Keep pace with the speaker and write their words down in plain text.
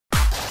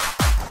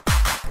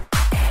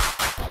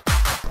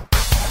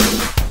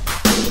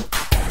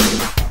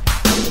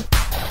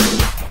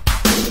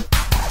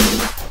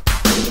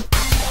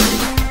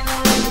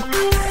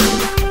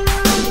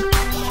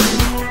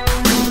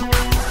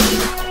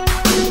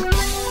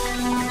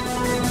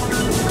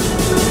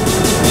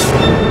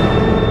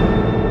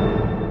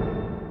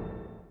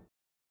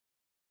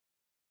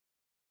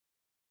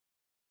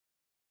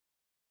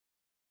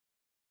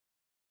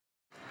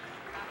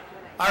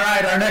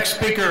our next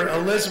speaker,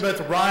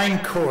 Elisabeth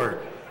Reinkordt,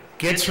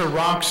 gets her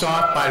rocks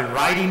off by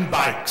riding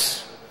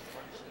bikes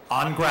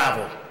on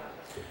gravel.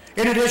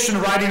 In addition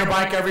to riding her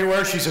bike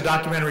everywhere, she's a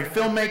documentary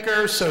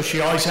filmmaker, so she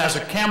always has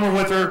a camera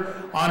with her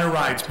on her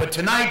rides. But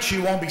tonight, she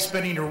won't be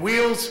spinning her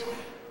wheels.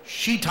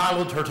 She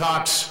titled her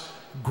talks,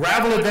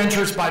 Gravel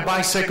Adventures by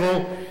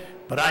Bicycle,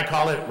 but I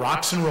call it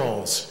Rocks and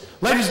Rolls.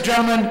 Ladies and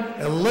gentlemen,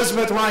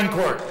 Elisabeth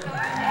Reinkordt.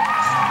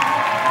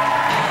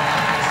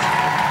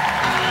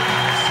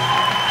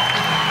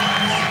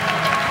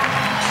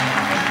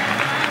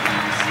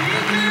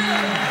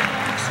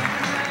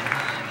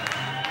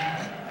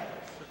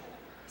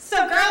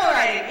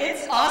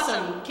 It's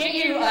awesome. Can't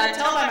you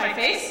tell by my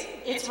face?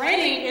 It's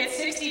raining, it's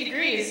 60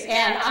 degrees,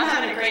 and I'm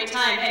having a great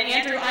time. And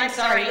Andrew, I'm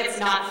sorry, it's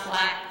not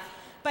flat.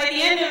 By the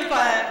end of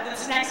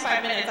this next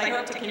 5 minutes, I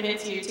hope to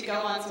convince you to go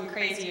on some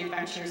crazy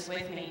adventures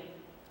with me.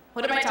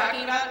 What am I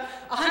talking about?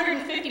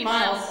 150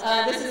 miles.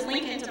 This is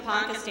Lincoln to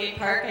Ponca State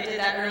Park. I did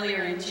that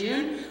earlier in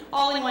June.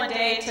 All in one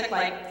day. It took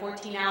like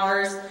 14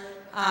 hours.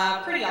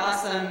 Pretty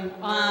awesome.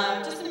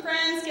 Just some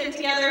friends getting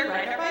together,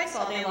 ride our bikes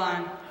all day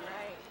long.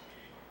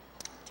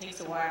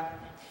 Takes a while.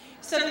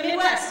 So the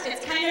Midwest,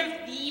 it's kind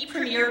of the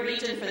premier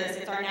region for this.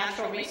 It's our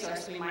natural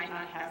resource. We might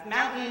not have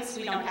mountains.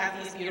 We don't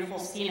have these beautiful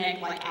scenic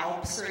like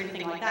Alps or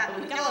anything like that, but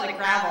we've got a lot of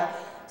gravel.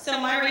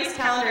 So my race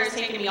calendar has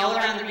taken me all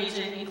around the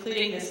region,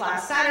 including this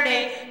last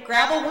Saturday,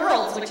 Gravel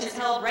Worlds, which is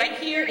held right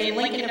here in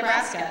Lincoln,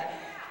 Nebraska.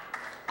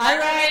 I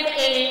ride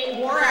a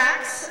War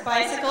Axe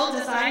bicycle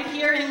designed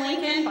here in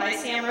Lincoln by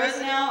Sam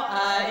Rosenau.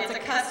 It's a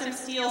custom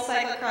steel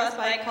cyclocross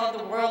bike called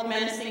the World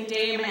Menacing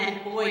Dame,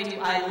 and boy, do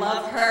I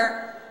love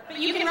her. But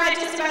you can ride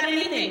just about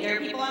anything. There are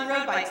people on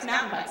road bikes,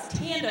 mountain bikes,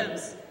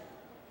 tandems.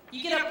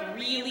 You get up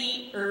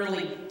really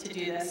early to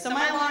do this. So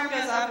my alarm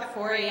goes off at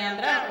 4 a.m.,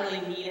 but I don't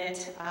really need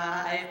it.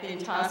 I've been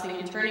tossing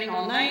and turning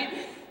all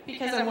night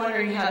because I'm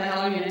wondering how the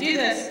hell I'm going to do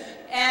this.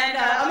 And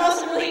I'm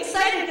also really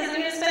excited because I'm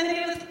going to spend the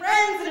day with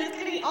friends, and it's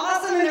going to be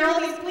awesome, and there are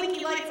all these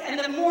blinky lights, and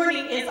the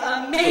morning is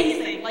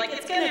amazing. Like,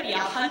 it's going to be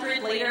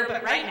 100 later,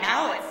 but right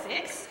now at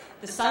 6,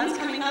 the sun's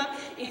coming up.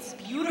 It's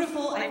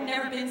beautiful. I've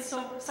never been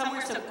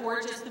somewhere so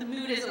gorgeous. The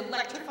mood is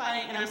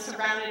electrifying, and I'm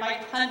surrounded by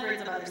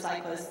hundreds of other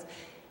cyclists.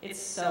 It's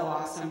so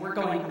awesome. We're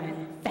going on an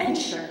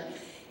adventure.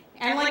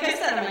 And like I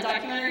said, I'm a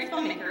documentary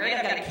filmmaker, right?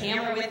 I've got a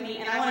camera with me,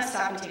 and I want to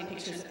stop and take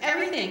pictures of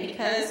everything,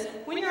 because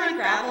when you're on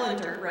gravel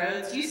and dirt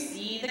roads, you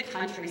see the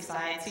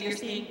countryside. So you're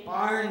seeing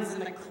barns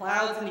and the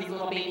clouds and these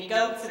little baby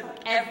goats, and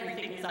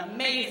everything is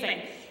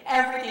amazing.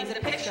 Everything's a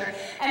picture.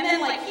 And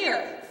then like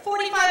here,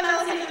 45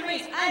 miles into the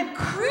race, I'm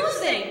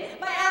cruising.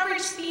 My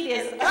average speed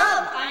is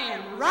up. I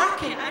am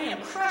rocking. I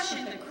am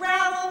crushing the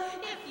gravel.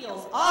 It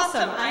feels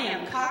awesome. I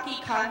am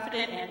cocky,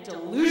 confident, and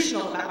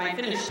delusional about my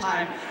finish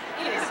time.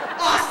 It is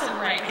awesome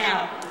right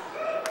now.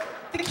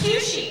 The cue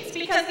sheets,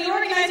 because the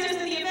organizers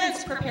of the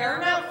events prepare a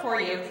route for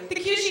you. The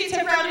cue sheets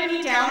have routed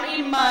me down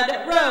a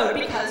mud road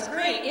because,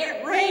 great,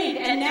 it rained,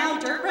 and now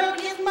dirt road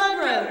is mud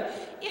road.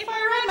 If I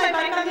ride my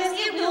bike on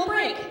this, it will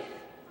break.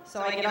 So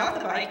I get off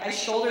the bike, I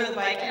shoulder the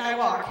bike, and I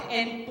walk.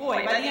 And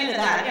boy, by the end of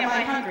that, am I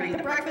hungry.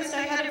 The breakfast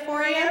I had at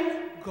 4 a.m.,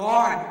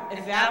 gone,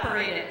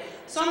 evaporated.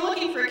 So I'm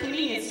looking for a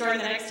convenience store in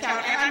the next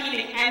town, and I'm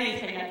eating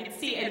anything I can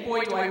see. And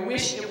boy, do I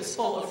wish it was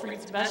full of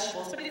fruits and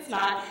vegetables, but it's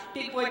not.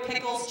 Big boy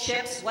pickles,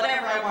 chips,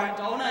 whatever I want,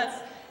 donuts,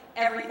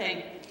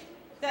 everything.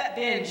 That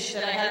binge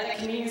that I had at the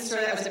convenience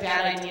store, that was a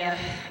bad idea.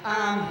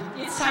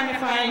 It's time to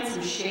find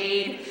some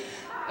shade,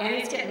 and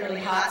it's getting really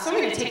hot, so I'm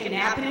going to take a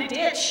nap in a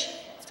ditch.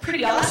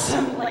 Pretty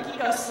awesome. Like, you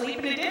go sleep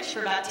in a ditch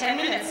for about 10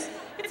 minutes.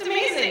 It's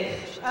amazing.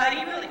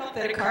 You really hope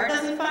that a car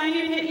doesn't find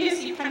you and hit you,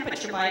 so you kind of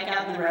put your bike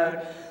out in the road.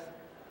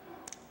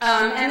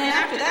 And then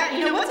after that,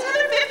 you know, what's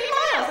another 50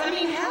 miles? I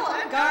mean, hell,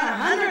 I've gone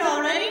 100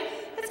 already.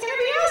 It's going to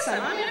be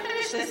awesome. I'm going to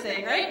finish this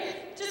thing,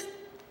 right? Just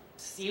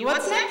see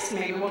what's next.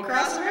 Maybe we'll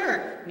cross the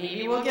river.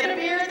 Maybe we'll get a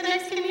beer at the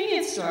next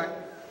convenience store.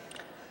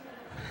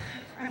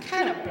 I'm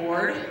kind of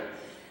bored.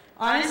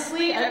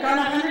 Honestly, I've gone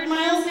 100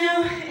 miles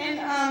now,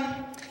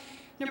 and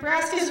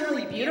Nebraska is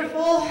really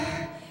beautiful,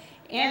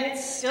 and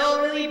it's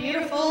still really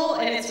beautiful,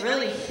 and it's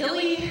really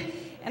hilly,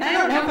 and I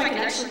don't know if I can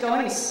actually go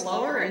any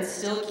slower and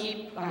still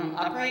keep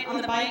upright on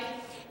the bike.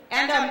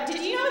 And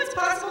did you know it's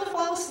possible to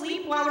fall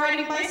asleep while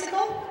riding a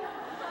bicycle?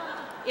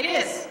 It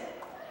is.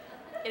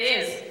 It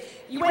is.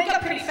 You wake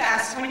up pretty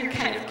fast when you're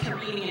kind of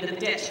careening into the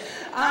ditch.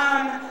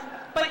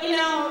 But you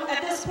know,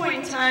 at this point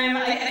in time,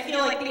 I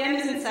feel like the end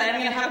is in sight.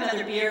 I'm going to have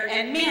another beer,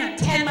 and man,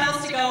 10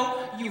 miles to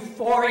go,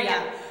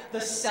 euphoria. The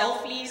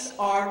selfies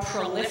are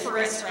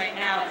proliferous right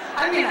now.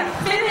 I'm going to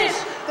finish.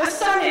 The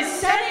sun is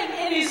setting.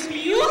 It is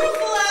beautiful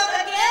out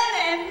again,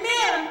 and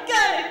man, I'm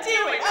going to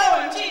do it.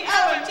 OMG,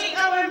 OMG,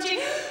 OMG.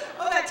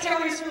 Oh, that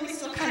town is really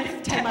still kind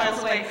of 10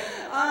 miles away.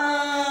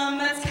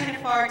 That's kind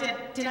of far.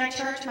 Did I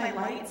charge my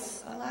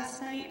lights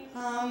last night?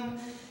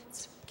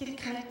 It's getting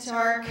kind of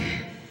dark.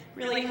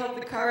 Really hope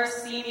the cars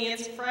see me.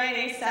 It's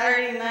Friday,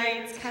 Saturday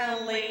night. It's kind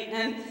of late,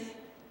 and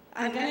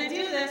I'm going to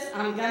do this.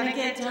 I'm going to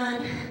get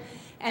done.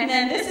 And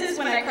then this is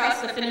when I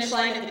crossed the finish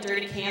line at the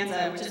Dirty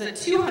Kansas, which is a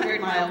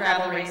 200-mile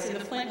gravel race in the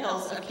Flint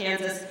Hills of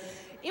Kansas.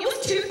 It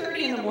was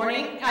 2:30 in the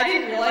morning. I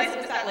didn't realize it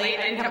was that late.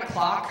 I didn't have a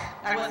clock.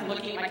 I wasn't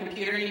looking at my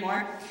computer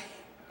anymore.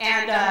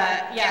 And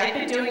yeah, I'd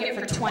been doing it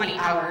for 20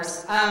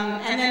 hours.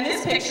 And then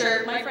this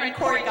picture, my friend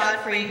Corey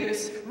Godfrey,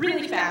 who's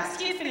really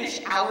fast, he had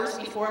finished hours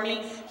before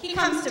me. He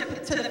comes to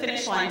the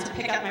finish line to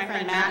pick up my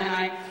friend Matt and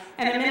I.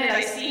 And the minute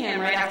I see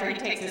him right after he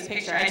takes this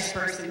picture, I just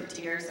burst into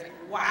tears. Like,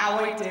 wow,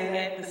 I did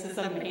it. This is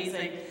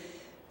amazing.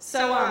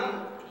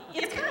 So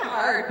it's kind of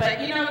hard,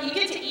 but you know, you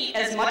get to eat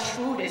as much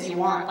food as you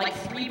want, like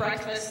 3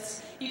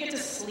 breakfasts. You get to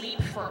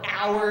sleep for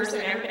hours,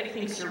 and everybody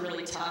thinks you're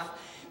really tough.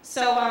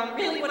 So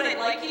really what I'd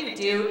like you to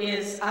do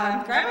is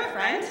grab a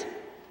friend,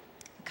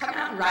 come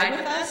out and ride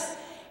with us.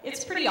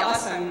 It's pretty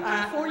awesome.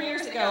 4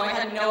 years ago, I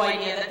had no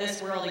idea that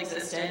this world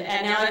existed,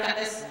 and now I've got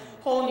this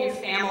whole new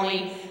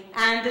family.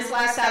 And this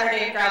last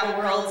Saturday at Gravel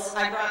Worlds,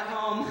 I brought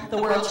home the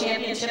World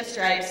Championship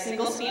stripes,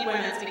 single speed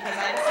women's, because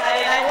I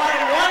decided I wanted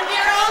to